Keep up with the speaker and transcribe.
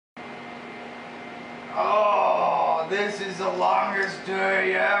Oh, this is the longest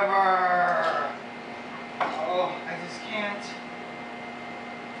day ever. Oh, I just can't.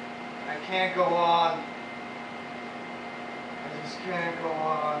 I can't go on. I just can't go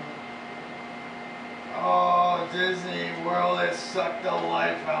on. Oh, Disney World has sucked the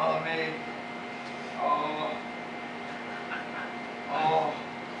life out of me. Oh. Oh.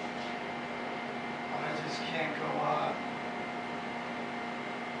 I just can't go on.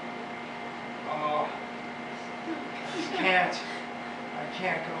 Oh. I just can't. I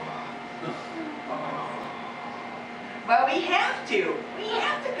can't go on. Oh. But we have to. We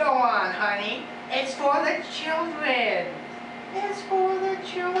have to go on, honey. It's for the children. It's for the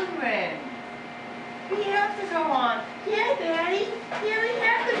children. We have to go on. Yeah, Daddy. Yeah, we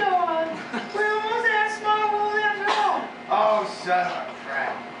have to go on. We're almost at Small World after all. Oh, son of a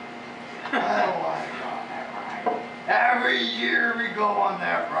crap. I don't want to go on that ride. Every year we go on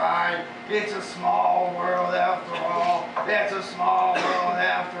that ride. It's a small world after all. It's a small world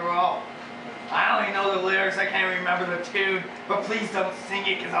after all. I only know the lyrics. I can't remember the tune. But please don't sing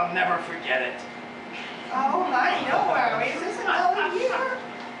it because I'll never forget it. Oh, honey, no worries. This is another year.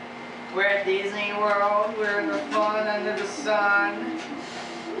 We're at Disney World. We're in the fun under the sun.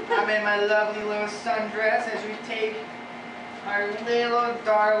 I'm in my lovely little sundress as we take our little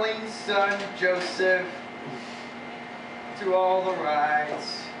darling son, Joseph, to all the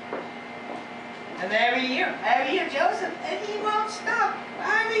rides. And every year, Joseph, and he won't stop.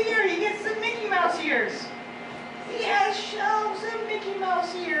 Every year he gets the Mickey Mouse ears. He has shelves of Mickey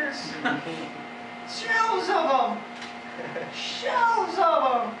Mouse ears. Shelves of them. Shelves of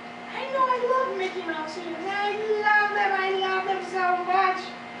them. I know I love Mickey Mouse ears. I love them. I love them so much.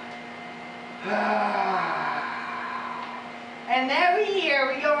 And every year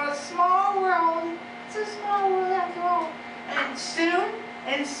we go on a small world. It's a small world after all. And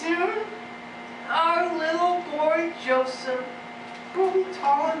soon, our little boy Joseph will be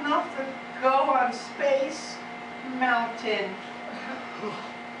tall enough to go on Space Mountain.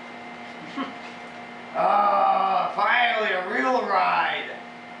 Finally a real ride.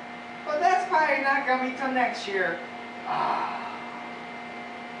 But that's probably not going to be till next year.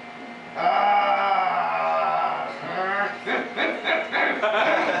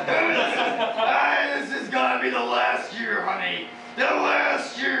 This is gonna be the last year, honey. The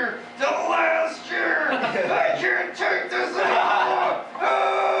last year. The last year. I can't take this anymore.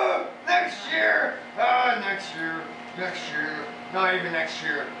 Next year. Next year. Next year. Not even next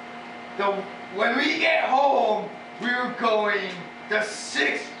year. When we get home, we're going to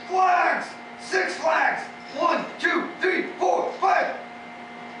Six Flags. Six Flags. 1, 2, 3, 4, 5.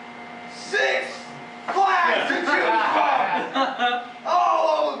 6 Flags to choose from.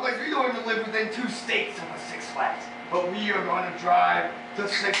 All over the place. We don't even live within 2 states of the Six Flags. But we are going to drive to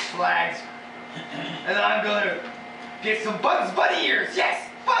Six Flags. And I'm going to get some Bugs Bunny ears. Yes!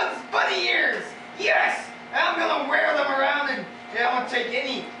 Bugs Bunny ears! Yes! And I'm going to wear them around and I'm going to take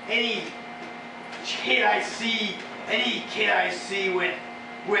any kid I see with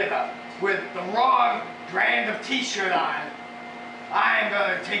the wrong brand of t-shirt on. I'm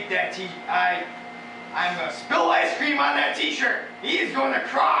going to take that I'm going to spill ice cream on that t-shirt. He's going to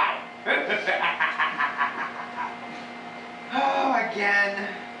cry. Oh, again.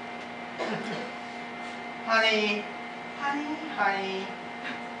 Honey.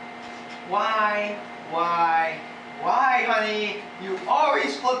 Why, honey? You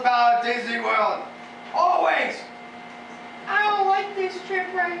always flip out at Disney World. Always. I don't like this trip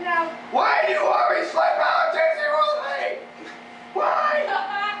right now. Why do you always flip out at Disney World, honey? Why?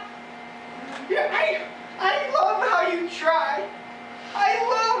 Yeah, I love how you try. I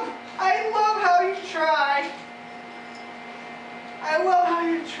love how you try. I love how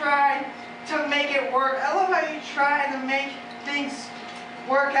you try to make it work. I love how you try to make things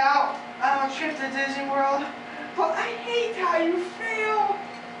work out on a trip to Disney World. But I hate how you fail.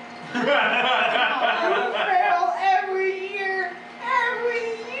 You fail every year.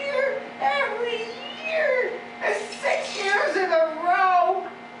 It's 6 years in a row.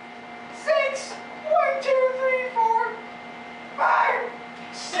 6. 1, 2, 3, 4, 5,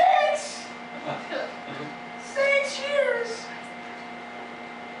 6. 6 years.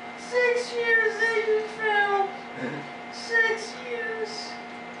 6 years that you failed. 6 years.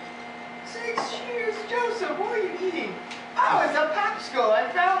 6 years. Joseph, what are you eating? Oh, it's a popsicle. I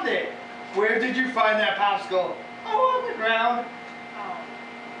found it. Where did you find that popsicle? Oh, on the ground.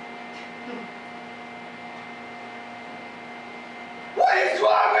 What is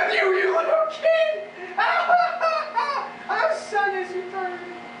wrong with you, you little kid? Our son is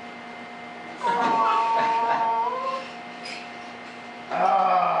returned.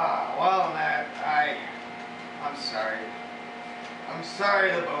 Well, Matt, I'm sorry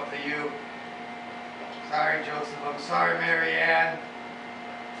to both of you. Sorry, Joseph. I'm sorry, Mary Ann.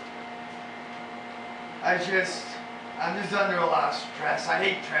 I'm just under a lot of stress. I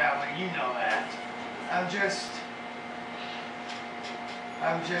hate traveling, you know that. I just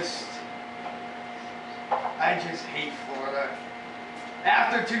hate Florida.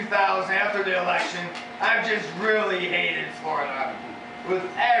 After 2000, after the election, I've just really hated Florida. With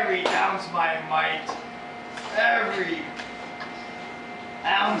every ounce of my might, every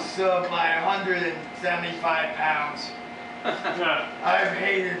ounce of my 175 pounds. I've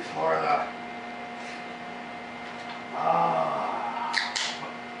hated Florida.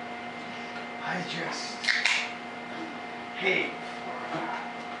 I just hate Florida.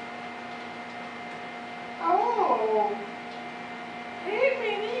 Oh. Hey,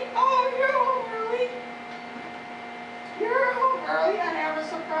 Minnie. Oh, you're home early. You're home early. I have a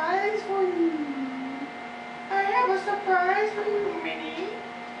surprise for you. I have a surprise for you, Minnie.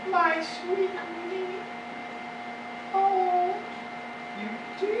 My sweet Minnie. Oh, you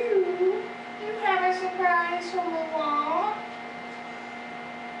do? You have a surprise for Mama?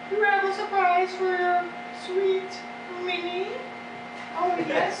 You have a surprise for your sweet Minnie? Oh,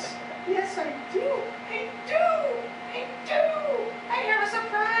 yes. Yes, I do. I do. I do. I have a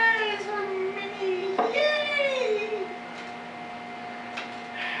surprise for Minnie. Yay!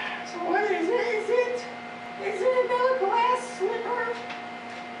 So what is it? Is it another glass slipper?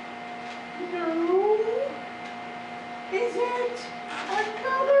 No. Is it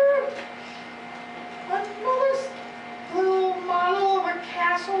another little model of a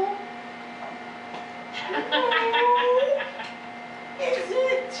castle? No. Is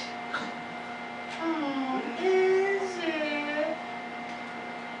it?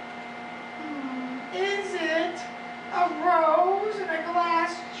 Is it a rose in a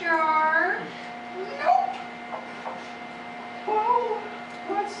glass jar? Nope. Well,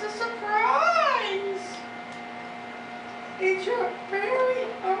 what's the surprise? It's your very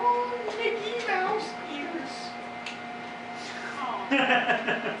own Mickey Mouse ears.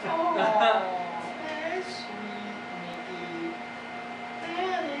 Oh, that is sweet, Mickey.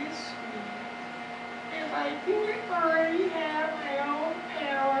 That is sweet. If I didn't already have my own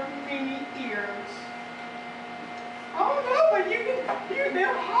pair of mini ears. Oh no, but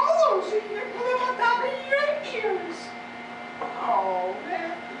they're hollow, so you can put them on top of your ears. Oh,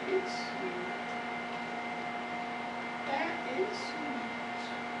 that is sweet. That is sweet.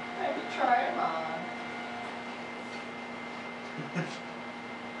 Let me try them on.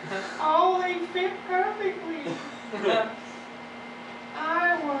 Oh, they fit perfectly. I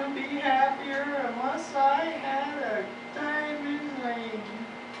wouldn't be happier unless I had a diamond ring.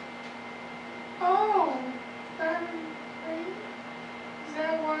 Oh, diamond ring? Is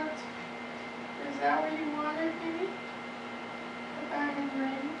that what you wanted, Minnie? A diamond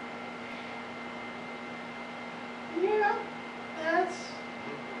ring? Yeah, that's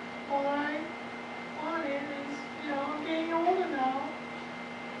what I wanted is, I'm getting older now.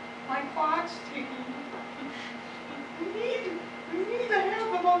 My clock's ticking. We need to have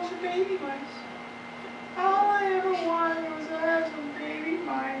a bunch of baby mice. All I ever wanted was to have some baby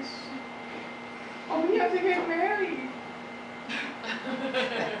mice. Oh, we have to get married.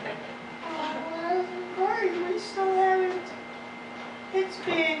 Oh, that's great. We still haven't. It's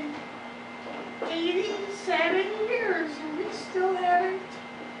been 87 years and we still haven't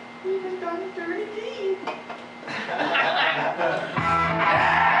even done 30 days.